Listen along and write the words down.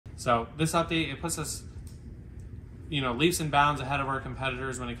So this update, it puts us, leaps and bounds ahead of our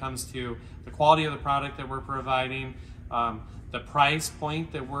competitors when it comes to the quality of the product that we're providing. The price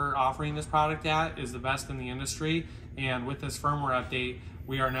point that we're offering this product at is the best in the industry. And with this firmware update,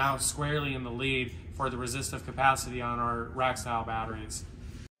 we are now squarely in the lead for the resistive capacity on our rack style batteries.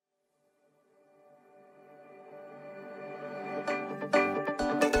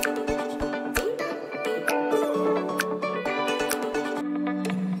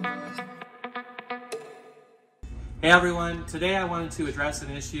 Hey everyone, today I wanted to address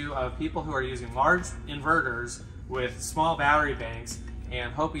an issue of people who are using large inverters with small battery banks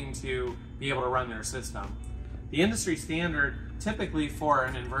and hoping to be able to run their system. The industry standard typically for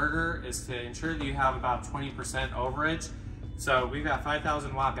an inverter is to ensure that you have about 20% overage. So we've got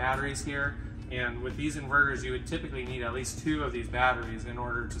 5,000 watt batteries here, and with these inverters you would typically need at least 2 of these batteries in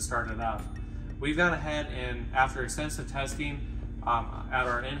order to start it up. We've gone ahead and, after extensive testing at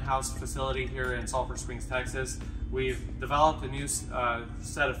our in-house facility here in Sulphur Springs, Texas, we've developed a new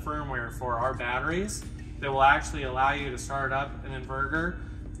set of firmware for our batteries that will actually allow you to start up an inverter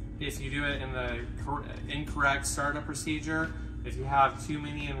if you do it in the incorrect startup procedure. If you have too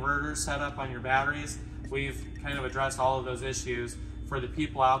many inverters set up on your batteries, we've kind of addressed all of those issues for the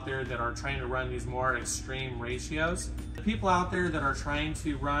people out there that are trying to run these more extreme ratios. The people out there that are trying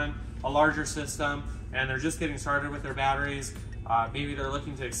to run a larger system and they're just getting started with their batteries, maybe they're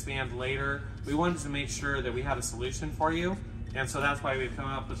looking to expand later, we wanted to make sure that we had a solution for you. And so that's why we've come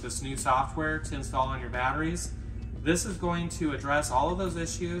up with this new software to install on your batteries. This is going to address all of those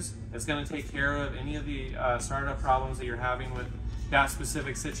issues. It's going to take care of any of the startup problems that you're having with that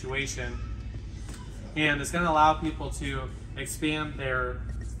specific situation. And it's going to allow people to expand their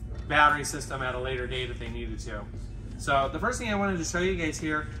battery system at a later date if they needed to. So the first thing I wanted to show you guys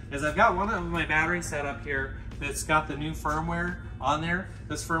here is I've got one of my batteries set up here that's got the new firmware on there.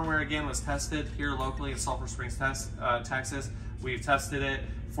 This firmware again was tested here locally in Sulphur Springs, Texas. We've tested it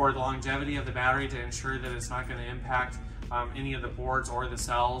for the longevity of the battery to ensure that it's not going to impact any of the boards or the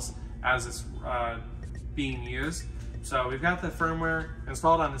cells as it's being used. So we've got the firmware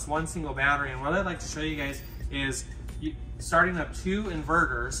installed on this one single battery, and what I'd like to show you guys is starting up 2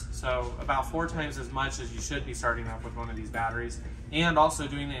 inverters, so about 4 times as much as you should be starting up with one of these batteries, and also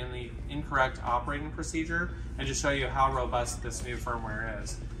doing it in the incorrect operating procedure, and just show you how robust this new firmware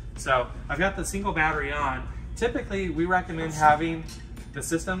is. So I've got the single battery on. Typically we recommend having the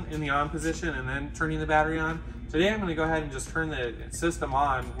system in the on position and then turning the battery on. Today I'm going to go ahead and just turn the system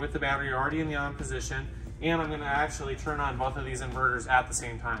on with the battery already in the on position, and I'm going to actually turn on both of these inverters at the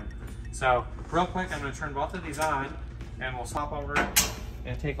same time. So real quick, I'm going to turn both of these on, and we'll swap over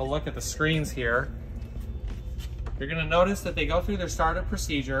and take a look at the screens here. You're going to notice that they go through their startup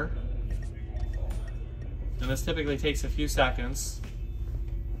procedure, and this typically takes a few seconds.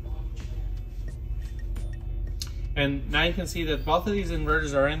 And now you can see that both of these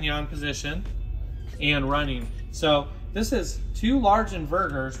inverters are in the on position and running. So this is 2 large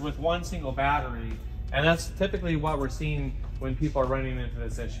inverters with 1 single battery, and that's typically what we're seeing when people are running into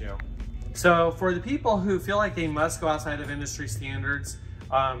this issue. So for the people who feel like they must go outside of industry standards,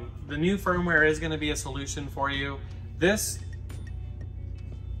 the new firmware is going to be a solution for you. This,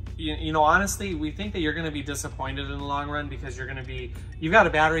 honestly, we think that you're going to be disappointed in the long run, because you've got a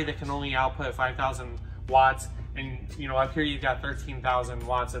battery that can only output 5,000 watts, and up here you've got 13,000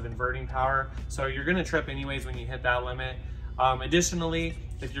 watts of inverting power. So you're going to trip anyways when you hit that limit. Additionally,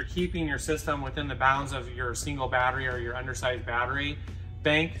 if you're keeping your system within the bounds of your single battery or your undersized battery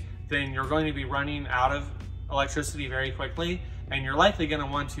bank, then you're going to be running out of electricity very quickly, and you're likely going to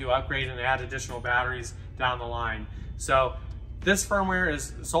want to upgrade and add additional batteries down the line. So this firmware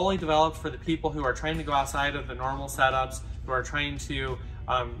is solely developed for the people who are trying to go outside of the normal setups, who are trying to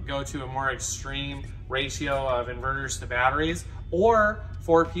go to a more extreme ratio of inverters to batteries, or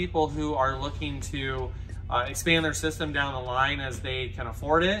for people who are looking to expand their system down the line as they can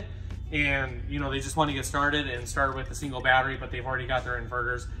afford it, and they just want to get started and start with a single battery, but they've already got their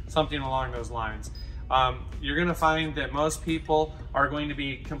inverters, something along those lines. You're going to find that most people are going to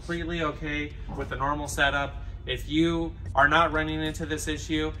be completely okay with the normal setup. If you are not running into this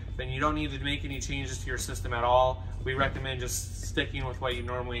issue, then you don't need to make any changes to your system at all. We recommend just sticking with what you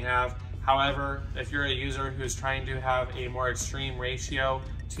normally have. However, if you're a user who's trying to have a more extreme ratio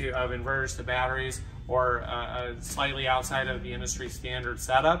of inverters to batteries, or slightly outside of the industry standard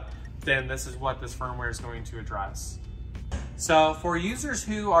setup, then this is what this firmware is going to address. So for users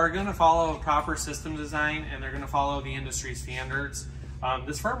who are going to follow a proper system design and they're going to follow the industry standards,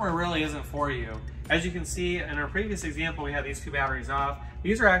 this firmware really isn't for you. As you can see in our previous example, we had these 2 batteries off.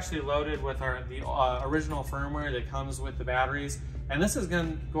 These are actually loaded with the original firmware that comes with the batteries, And this is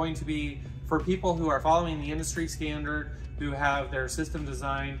going to be for people who are following the industry standard, who have their system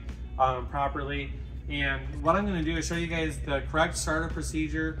designed properly. And what I'm going to do is show you guys the correct startup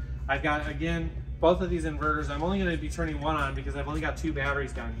procedure. I've got, again, both of these inverters. I'm only going to be turning one on because I've only got 2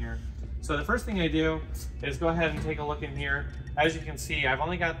 batteries down here. So the first thing I do is go ahead and take a look in here. As you can see, I've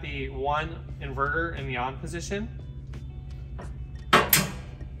only got the one inverter in the on position.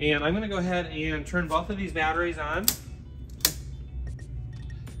 And I'm going to go ahead and turn both of these batteries on.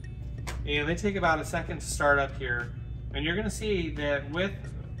 And they take about a second to start up here. And you're going to see that with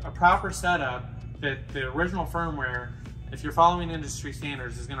a proper setup, that the original firmware, if you're following industry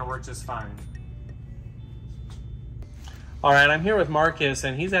standards, is going to work just fine. All right, I'm here with Marcus,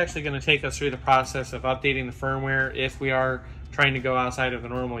 and he's actually going to take us through the process of updating the firmware if we are trying to go outside of the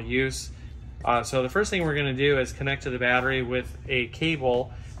normal use. So the first thing we're going to do is connect to the battery with a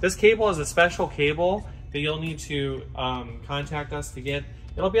cable. This cable is a special cable that you'll need to contact us to get.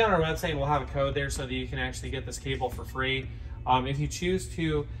 It'll be on our website, and we'll have a code there so that you can actually get this cable for free. If you choose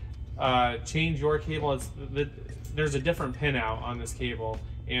to change your cable, there's a different pin out on this cable,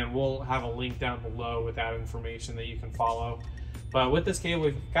 and we'll have a link down below with that information that you can follow. But with this cable,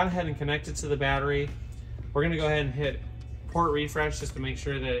 we've gone ahead and connected to the battery. We're going to go ahead and hit port refresh just to make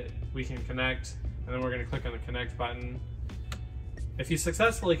sure that we can connect, and then we're going to click on the connect button. If you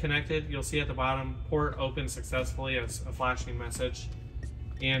successfully connected, you'll see at the bottom, port opened successfully, as a flashing message.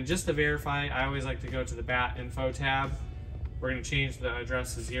 And just to verify, I always like to go to the BAT info tab. We're going to change the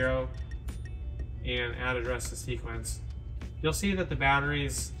address to 0 and add address to sequence. You'll see that the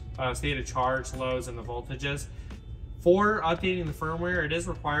battery's state of charge, lows, and the voltages. For updating the firmware, it is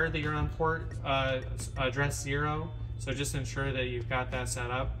required that you're on port address 0, so just ensure that you've got that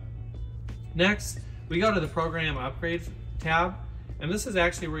set up. Next, we go to the program upgrade tab, and this is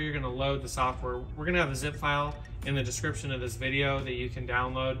actually where you're going to load the software. We're going to have a zip file in the description of this video that you can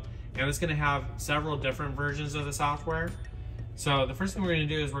download, and it's going to have several different versions of the software. So the first thing we're going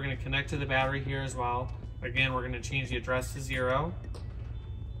to do is we're going to connect to the battery here as well. Again, we're going to change the address to 0.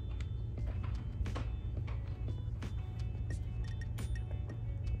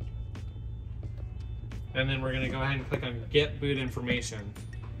 And then we're going to go ahead and click on Get Boot Information.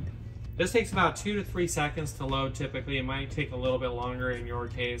 This takes about 2 to 3 seconds to load typically. It might take a little bit longer in your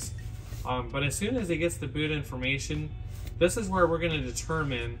case. But as soon as it gets the boot information, this is where we're going to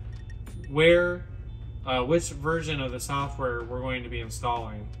determine which version of the software we're going to be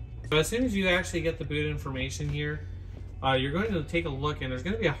installing. So as soon as you actually get the boot information here, you're going to take a look, and there's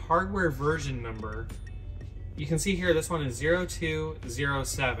going to be a hardware version number. You can see here this one is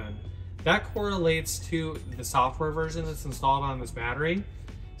 0207. That correlates to the software version that's installed on this battery.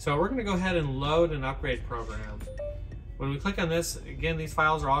 So we're going to go ahead and load an upgrade program. When we click on this, again, these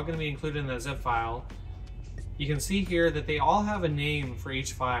files are all going to be included in the zip file. You can see here that they all have a name for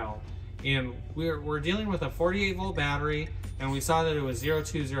each file. And we're dealing with a 48 volt battery, and we saw that it was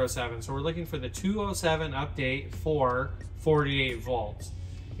 0207. So we're looking for the 207 update for 48 volts.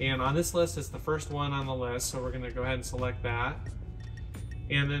 And on this list, it's the first one on the list, so we're going to go ahead and select that.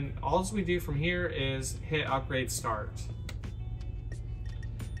 And then all we do from here is hit upgrade start.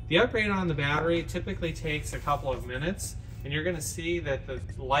 The upgrade on the battery typically takes a couple of minutes, and you're going to see that the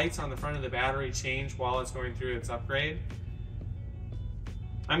lights on the front of the battery change while it's going through its upgrade.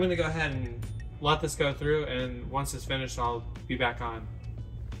 I'm going to go ahead and let this go through, and once it's finished, I'll be back on.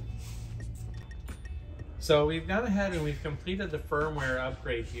 So we've gone ahead and we've completed the firmware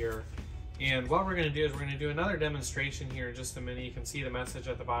upgrade here. And what we're going to do is we're going to do another demonstration here in just a minute. You can see the message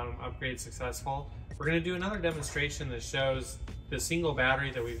at the bottom, upgrade successful. We're going to do another demonstration that shows the single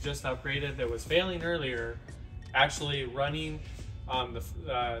battery that we've just upgraded that was failing earlier, actually running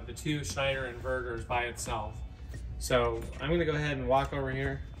the 2 Schneider inverters by itself. So I'm going to go ahead and walk over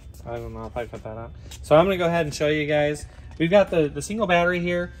here. I don't know if I cut that out. So I'm going to go ahead and show you guys. We've got the single battery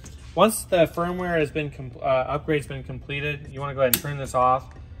here. Once the firmware has been upgrade's been completed, you want to go ahead and turn this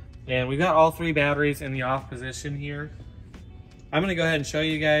off. And we've got all 3 batteries in the off position here. I'm going to go ahead and show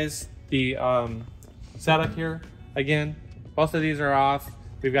you guys the setup here. Again, both of these are off.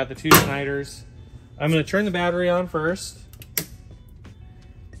 We've got the 2 Schneiders. I'm going to turn the battery on first.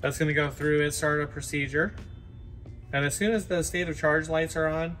 That's going to go through its startup procedure. And as soon as the state of charge lights are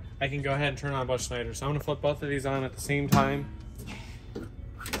on, I can go ahead and turn on both Schneiders. So I'm going to flip both of these on at the same time.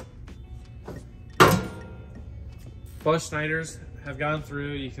 Both Schneiders have gone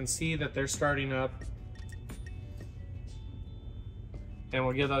through. You can see that they're starting up. And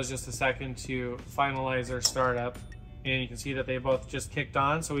we'll give those just a second to finalize their startup. And you can see that they both just kicked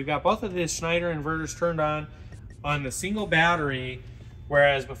on. So we've got both of these Schneider inverters turned on the single battery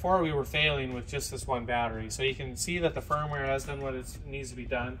whereas before we were failing with just this one battery. So you can see that the firmware has done what it needs to be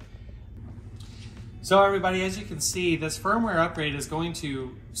done. So everybody, as you can see, this firmware upgrade is going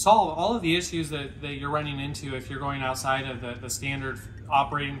to solve all of the issues that you're running into if you're going outside of the standard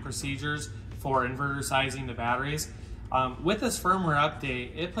operating procedures for inverter sizing the batteries. With this firmware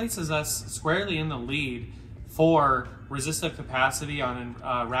update, it places us squarely in the lead for resistive capacity on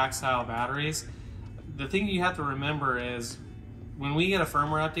rack style batteries. The thing you have to remember is when we get a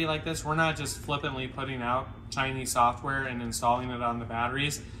firmware update like this, we're not just flippantly putting out Chinese software and installing it on the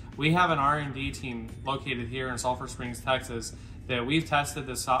batteries. We have an R&D team located here in Sulphur Springs, Texas, that we've tested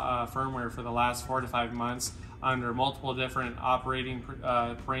this firmware for the last 4 to 5 months under multiple different operating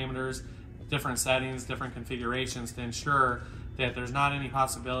parameters, different settings, different configurations to ensure that there's not any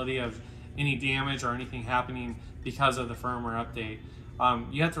possibility of any damage or anything happening because of the firmware update.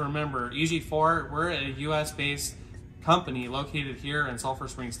 You have to remember, EG4, we're a US-based company located here in Sulphur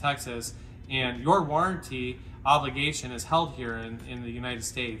Springs, Texas, and your warranty obligation is held here in the United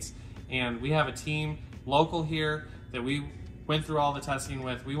States. And we have a team local here that we went through all the testing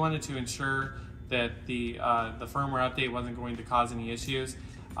with. We wanted to ensure that the firmware update wasn't going to cause any issues.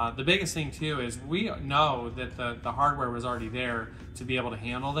 The biggest thing too is we know that the hardware was already there to be able to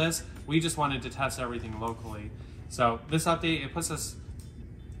handle this. We just wanted to test everything locally. So this update, it puts us,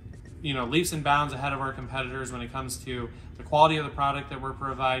 you know, leaps and bounds ahead of our competitors when it comes to the quality of the product that we're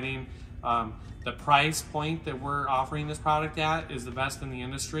providing. The price point that we're offering this product at is the best in the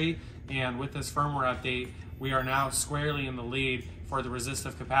industry, and with this firmware update, we are now squarely in the lead for the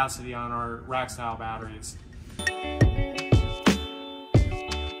resistive capacity on our rack style batteries.